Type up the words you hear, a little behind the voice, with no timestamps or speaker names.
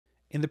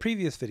In the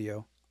previous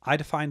video, I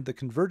defined the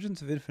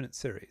convergence of infinite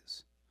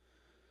series.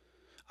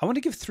 I want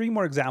to give 3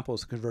 more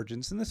examples of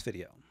convergence in this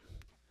video.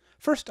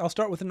 First, I'll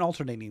start with an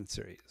alternating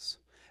series.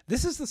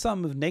 This is the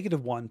sum of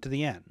 -1 to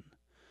the n.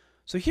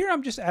 So here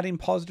I'm just adding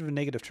positive and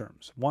negative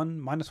terms. 1,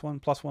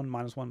 -1, +1,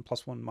 -1,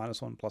 +1,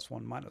 -1,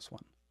 +1,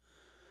 -1.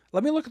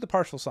 Let me look at the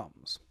partial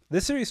sums.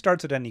 This series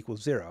starts at n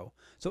equals 0,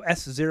 so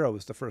S0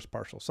 is the first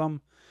partial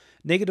sum.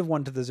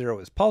 -1 to the 0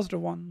 is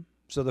 +1,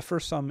 so the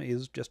first sum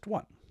is just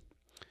 1.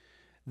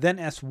 Then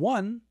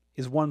S1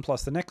 is 1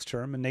 plus the next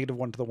term, and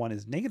 -1 to the 1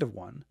 is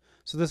 -1,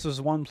 so this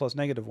is 1 plus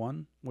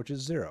 -1, which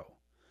is 0.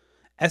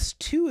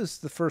 S2 is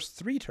the first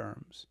 3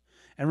 terms,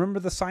 and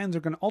remember the signs are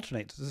going to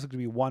alternate, so this is going to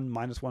be 1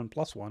 minus 1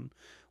 plus 1,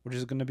 which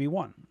is going to be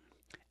 1.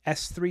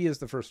 S3 is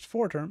the first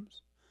 4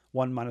 terms,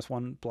 1 minus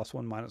 1 plus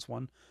 1 minus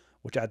 1,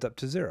 which adds up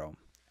to 0.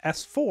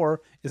 S4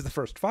 is the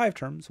first 5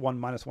 terms, 1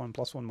 minus 1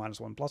 plus 1 minus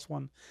 1 plus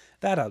 1.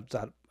 That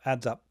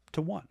adds up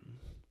to 1.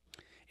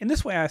 In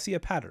this way, I see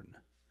a pattern.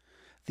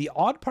 The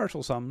odd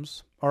partial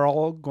sums are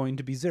all going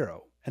to be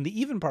 0, and the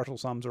even partial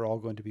sums are all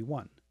going to be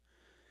 1.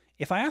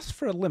 If I ask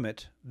for a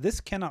limit, this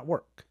cannot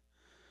work.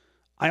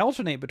 I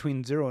alternate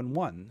between 0 and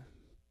 1.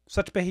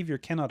 Such behavior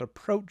cannot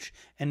approach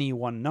any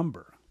one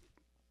number.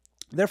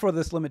 Therefore,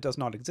 this limit does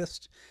not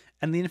exist,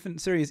 and the infinite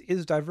series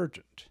is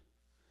divergent.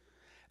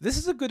 This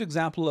is a good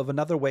example of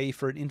another way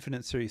for an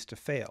infinite series to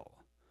fail.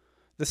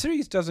 The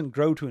series doesn't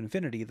grow to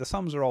infinity, the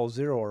sums are all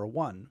 0 or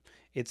 1.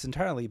 It's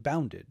entirely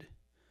bounded.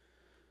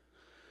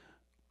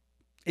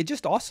 It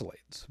just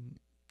oscillates.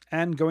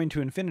 And going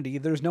to infinity,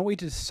 there's no way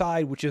to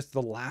decide which is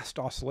the last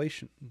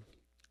oscillation.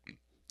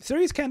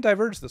 Series can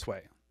diverge this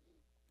way,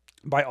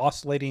 by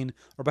oscillating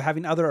or by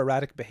having other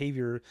erratic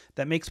behavior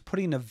that makes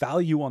putting a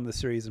value on the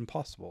series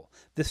impossible.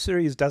 This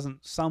series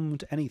doesn't sum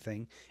to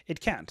anything. It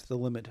can't. The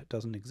limit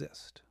doesn't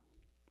exist.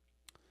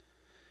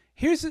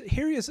 Here is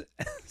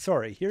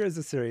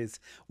a series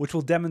which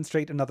will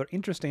demonstrate another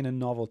interesting and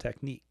novel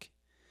technique.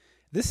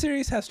 This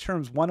series has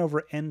terms 1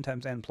 over n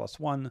times n plus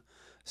 1,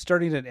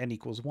 starting at n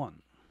equals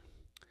 1.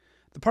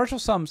 The partial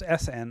sums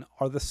Sn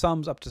are the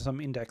sums up to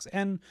some index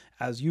n,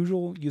 as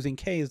usual, using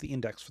k as the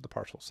index for the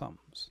partial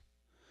sums.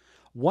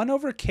 1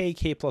 over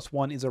k plus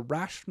 1 is a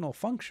rational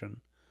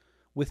function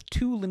with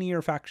 2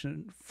 linear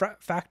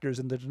factors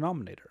in the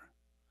denominator.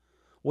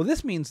 Well,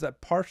 this means that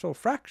partial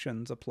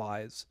fractions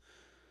applies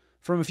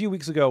from a few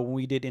weeks ago when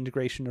we did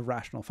integration of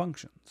rational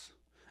functions.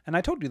 And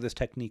I told you this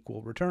technique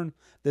will return.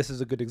 This is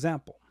a good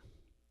example.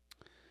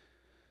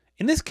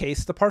 In this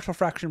case, the partial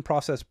fraction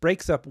process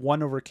breaks up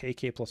 1 over k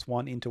plus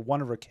 1 into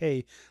 1 over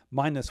k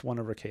minus 1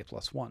 over k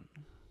plus 1.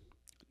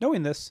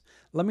 Knowing this,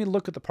 let me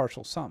look at the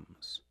partial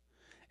sums.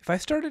 If I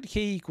start at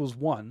k equals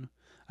 1,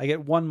 I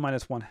get 1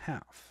 minus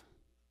 1/2.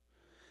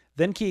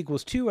 Then k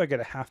equals 2, I get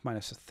a half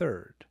minus a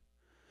third.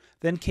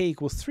 Then k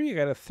equals 3, I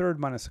get a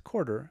third minus a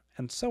quarter,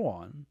 and so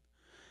on.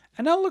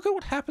 And now look at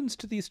what happens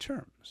to these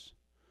terms.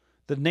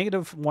 The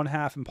negative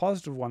 1/2 and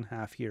positive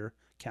 1/2 here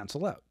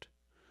cancel out.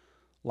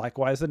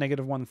 Likewise, the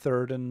negative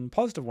 1/3 and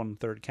positive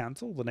 1/3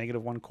 cancel, the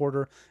negative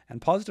 1/4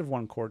 and positive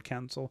 1/4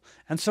 cancel,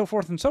 and so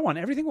forth and so on.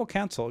 Everything will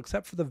cancel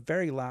except for the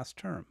very last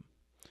term.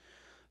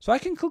 So I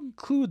can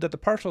conclude that the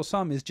partial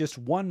sum is just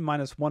 1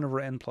 minus 1 over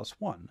n plus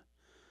 1,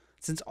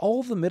 since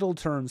all the middle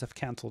terms have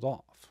canceled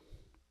off.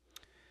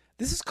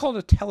 This is called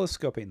a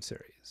telescoping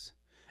series.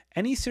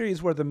 Any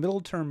series where the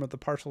middle term of the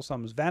partial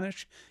sums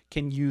vanish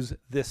can use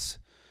this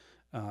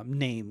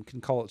name,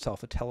 can call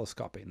itself a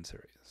telescoping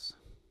series.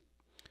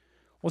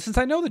 Well, since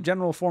I know the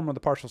general form of the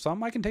partial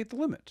sum, I can take the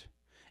limit.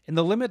 In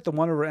the limit, the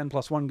 1 over n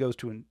plus 1 goes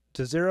to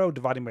 0,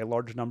 dividing by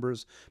large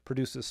numbers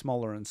produces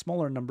smaller and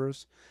smaller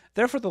numbers.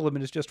 Therefore, the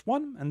limit is just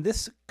 1, and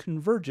this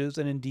converges,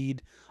 and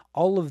indeed,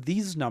 all of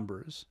these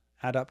numbers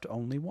add up to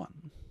only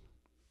 1.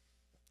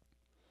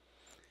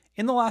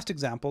 In the last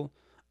example,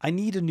 I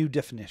need a new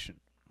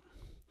definition.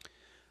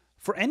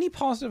 For any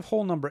positive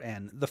whole number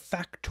n, the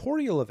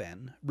factorial of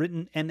n,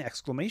 written n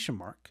exclamation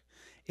mark,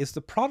 is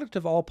the product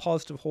of all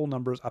positive whole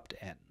numbers up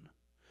to n.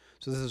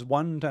 So this is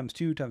 1 times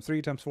 2 times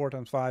 3 times 4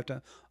 times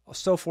 5,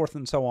 so forth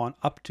and so on,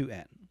 up to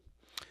n.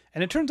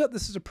 And it turns out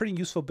this is a pretty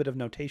useful bit of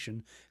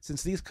notation,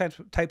 since these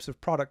types of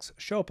products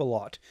show up a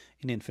lot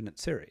in infinite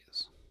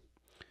series.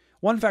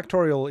 1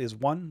 factorial is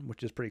 1,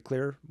 which is pretty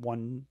clear,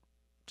 1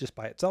 just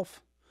by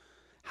itself.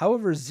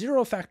 However,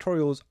 0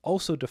 factorial is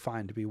also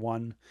defined to be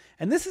 1,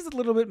 and this is a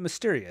little bit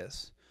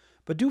mysterious,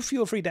 but do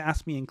feel free to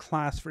ask me in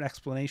class for an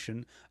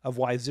explanation of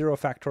why 0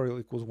 factorial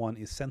equals 1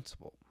 is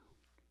sensible.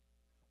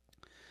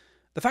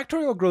 The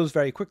factorial grows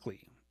very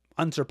quickly,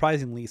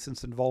 unsurprisingly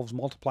since it involves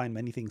multiplying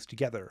many things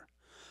together.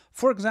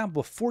 For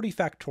example, 40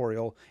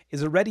 factorial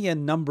is already a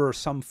number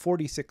some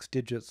 46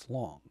 digits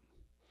long.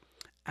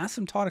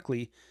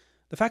 Asymptotically,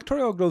 the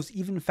factorial grows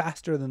even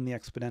faster than the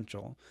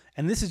exponential,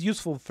 and this is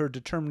useful for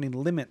determining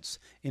limits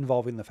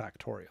involving the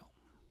factorial.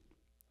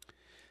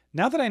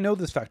 Now that I know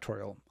this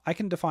factorial, I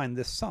can define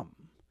this sum,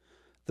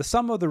 the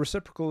sum of the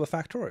reciprocal of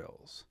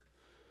factorials.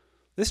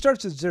 This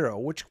starts at 0,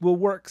 which will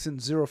work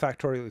since 0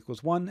 factorial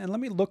equals 1, and let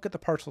me look at the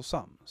partial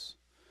sums.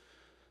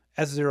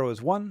 S0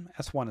 is 1,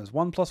 S1 is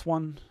 1 plus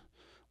 1,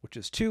 which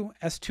is 2.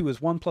 S2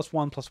 is 1 plus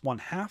 1 plus 1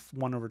 half,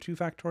 1 over 2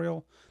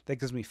 factorial. That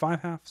gives me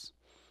 5 halves.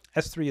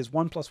 S3 is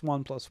 1 plus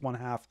 1 plus 1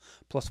 half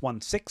plus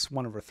 1 6,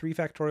 1 over 3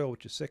 factorial,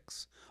 which is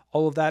 6.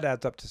 All of that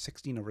adds up to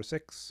 16 over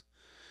 6.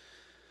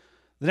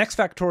 The next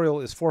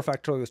factorial is 4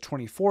 factorial is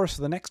 24,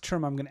 so the next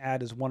term I'm going to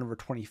add is 1 over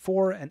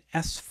 24, and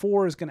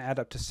S4 is going to add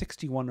up to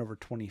 61 over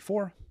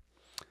 24.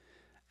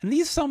 And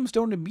these sums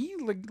don't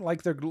immediately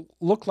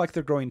look like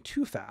they're growing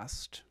too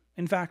fast.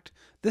 In fact,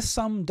 this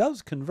sum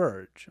does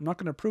converge. I'm not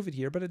going to prove it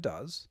here, but it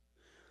does.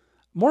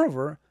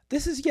 Moreover,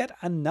 this is yet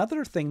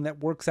another thing that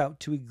works out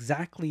to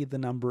exactly the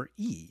number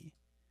e.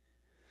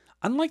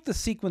 Unlike the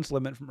sequence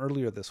limit from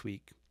earlier this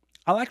week,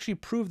 I'll actually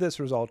prove this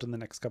result in the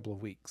next couple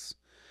of weeks.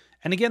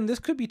 And again, this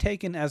could be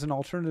taken as an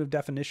alternative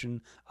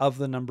definition of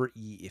the number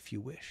e if you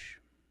wish.